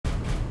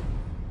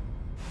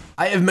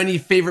I have many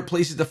favorite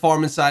places to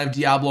farm inside of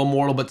Diablo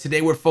Immortal, but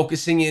today we're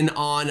focusing in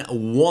on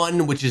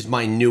one, which is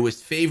my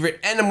newest favorite,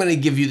 and I'm going to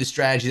give you the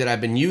strategy that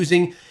I've been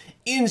using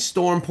in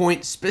Storm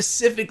Point,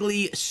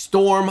 specifically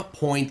Storm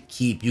Point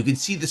Keep. You can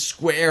see the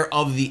square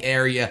of the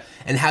area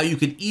and how you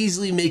could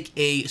easily make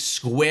a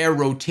square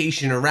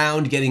rotation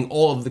around, getting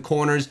all of the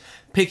corners,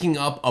 picking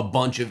up a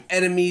bunch of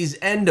enemies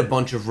and a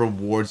bunch of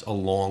rewards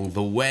along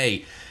the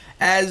way.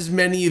 As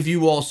many of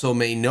you also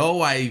may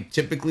know, I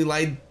typically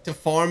like to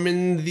farm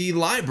in the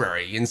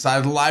library. Inside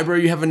of the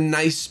library, you have a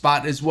nice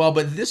spot as well,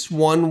 but this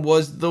one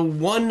was the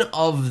one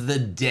of the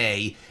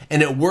day,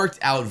 and it worked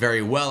out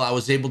very well. I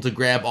was able to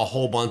grab a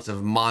whole bunch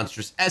of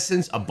monstrous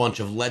essence, a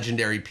bunch of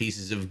legendary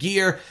pieces of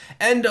gear,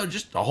 and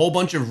just a whole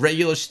bunch of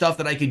regular stuff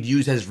that I could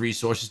use as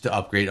resources to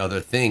upgrade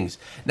other things.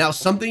 Now,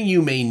 something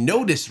you may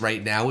notice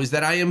right now is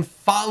that I am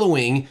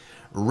following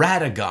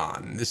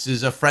Radagon. This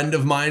is a friend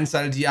of mine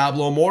inside of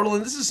Diablo Immortal,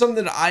 and this is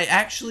something that I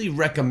actually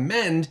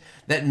recommend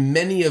that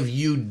many of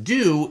you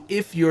do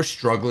if you're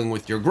struggling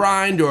with your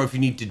grind, or if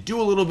you need to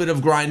do a little bit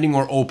of grinding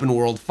or open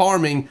world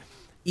farming,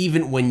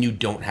 even when you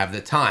don't have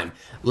the time.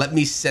 Let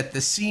me set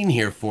the scene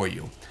here for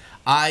you.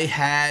 I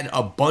had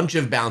a bunch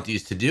of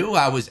bounties to do.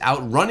 I was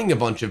out running a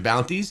bunch of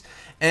bounties,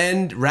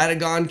 and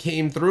Radagon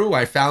came through.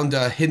 I found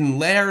a hidden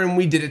lair, and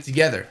we did it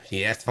together.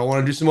 He asked if I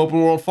want to do some open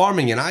world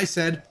farming, and I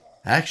said,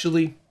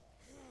 actually,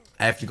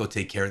 I have to go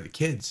take care of the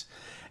kids.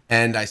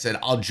 And I said,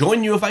 I'll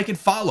join you if I could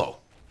follow.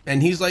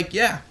 And he's like,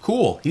 yeah,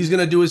 cool. He's going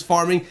to do his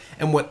farming.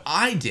 And what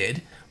I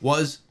did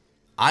was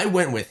I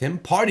went with him,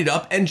 partied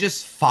up, and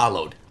just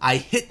followed. I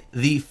hit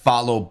the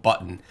follow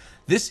button.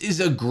 This is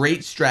a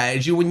great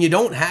strategy when you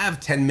don't have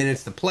 10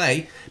 minutes to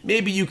play.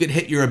 Maybe you could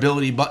hit your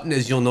ability button.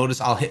 As you'll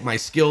notice, I'll hit my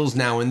skills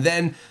now and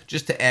then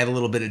just to add a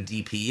little bit of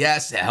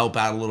DPS, to help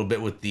out a little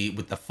bit with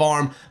the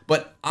farm.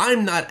 But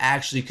I'm not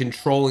actually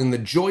controlling the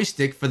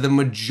joystick for the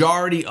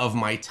majority of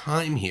my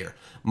time here.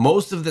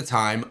 Most of the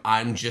time,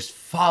 I'm just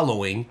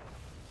following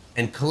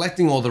and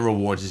collecting all the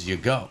rewards as you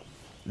go.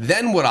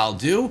 Then what I'll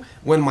do,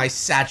 when my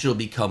satchel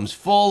becomes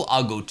full,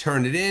 I'll go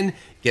turn it in,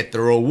 get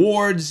the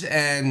rewards,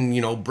 and,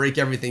 you know, break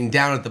everything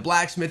down at the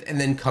blacksmith, and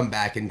then come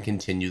back and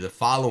continue the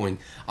following.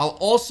 I'll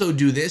also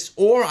do this,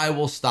 or I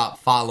will stop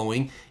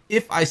following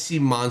if I see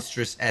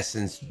monstrous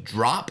essence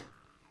drop,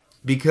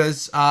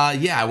 because,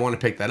 yeah, I want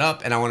to pick that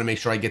up, and I want to make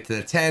sure I get to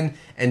the 10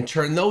 and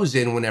turn those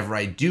in whenever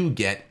I do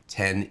get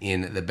 10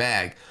 in the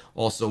bag.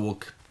 Also,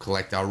 we'll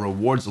collect our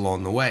rewards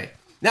along the way.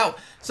 Now,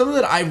 something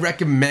that I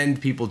recommend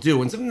people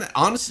do, and something that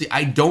honestly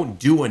I don't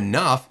do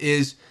enough,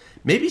 is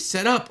maybe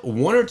set up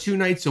 1 or 2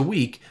 nights a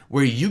week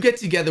where you get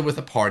together with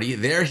a party.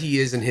 There he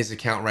is in his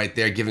account right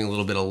there, giving a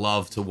little bit of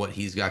love to what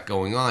he's got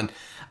going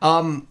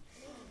on.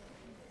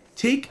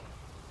 Take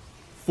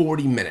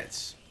 40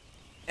 minutes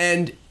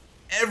and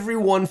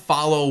everyone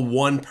follow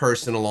one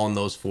person along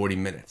those 40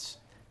 minutes.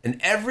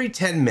 And every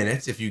 10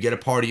 minutes, if you get a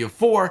party of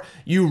 4,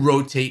 you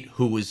rotate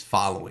who is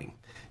following.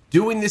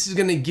 Doing this is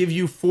going to give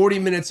you 40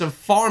 minutes of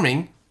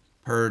farming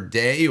per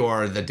day,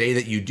 or the day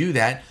that you do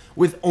that,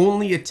 with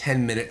only a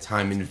 10-minute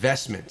time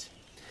investment.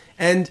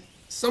 And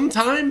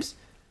sometimes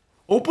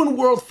open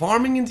world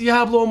farming in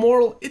Diablo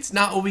Immortal, it's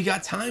not what we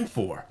got time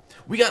for.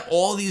 We got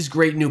all these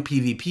great new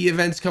PvP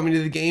events coming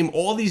to the game,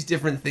 all these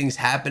different things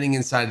happening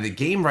inside of the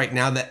game right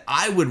now that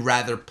I would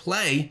rather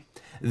play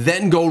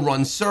than go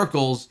run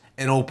circles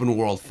and open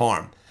world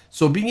farm.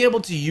 So being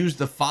able to use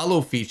the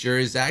follow feature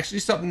is actually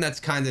something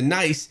that's kind of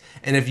nice.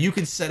 And if you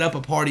could set up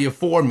a party of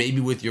 4, maybe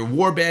with your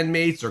warband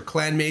mates or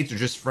clan mates or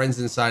just friends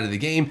inside of the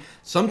game,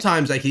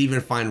 sometimes I can even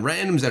find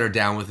randoms that are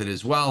down with it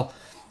as well.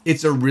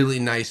 It's a really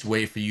nice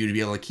way for you to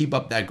be able to keep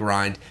up that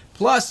grind.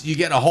 Plus, you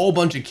get a whole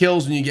bunch of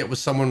kills when you get with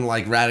someone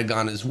like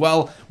Radagon as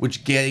well,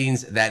 which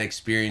gains that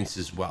experience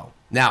as well.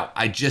 Now,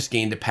 I just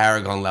gained a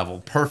Paragon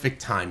level.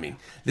 Perfect timing.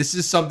 This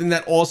is something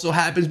that also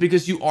happens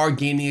because you are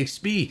gaining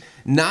XP,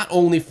 not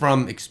only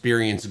from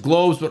experience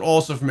globes, but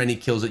also from any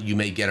kills that you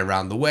may get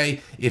around the way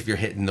if you're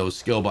hitting those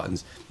skill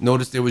buttons.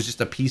 Notice there was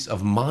just a piece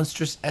of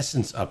monstrous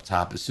essence up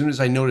top. As soon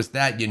as I noticed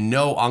that, you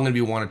know I'm going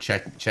to want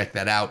to check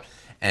that out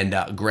and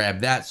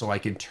grab that so I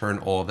can turn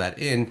all of that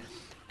in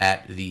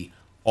at the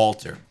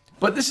altar.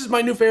 But this is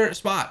my new favorite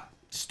spot.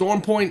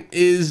 Storm Point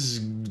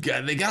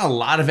they got a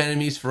lot of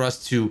enemies for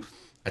us to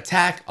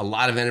attack, a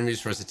lot of enemies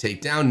for us to take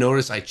down.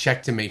 Notice I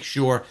checked to make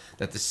sure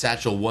that the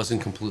satchel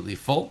wasn't completely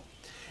full.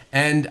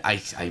 And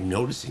I'm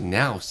noticing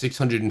now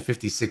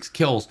 656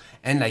 kills,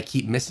 and I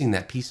keep missing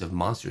that piece of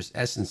monstrous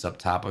essence up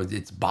top.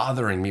 It's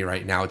bothering me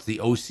right now. It's the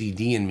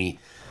OCD in me,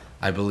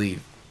 I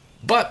believe.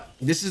 But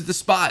this is the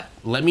spot.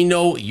 Let me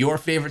know your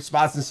favorite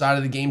spots inside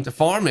of the game to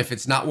farm. If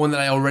it's not one that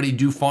I already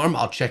do farm,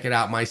 I'll check it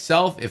out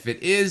myself. If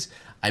it is,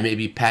 I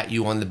maybe pat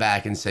you on the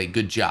back and say,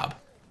 good job.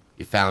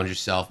 You found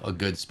yourself a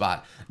good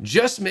spot.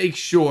 Just make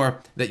sure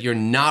that you're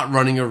not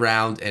running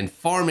around and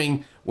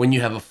farming when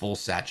you have a full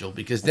satchel,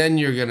 because then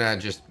you're gonna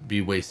just be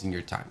wasting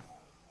your time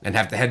and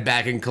have to head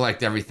back and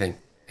collect everything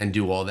and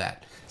do all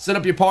that. Set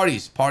up your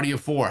parties, party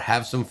of 4,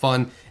 have some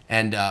fun,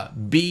 and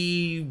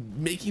be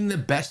making the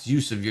best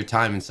use of your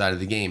time inside of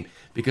the game,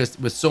 because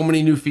with so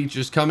many new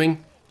features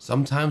coming,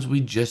 Sometimes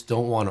we just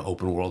don't want to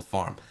open world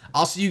farm.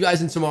 I'll see you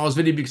guys in tomorrow's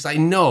video because I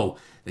know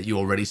that you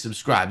already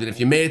subscribed. And if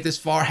you made it this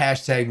far,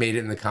 hashtag made it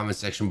in the comment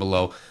section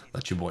below.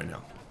 Let your boy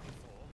know.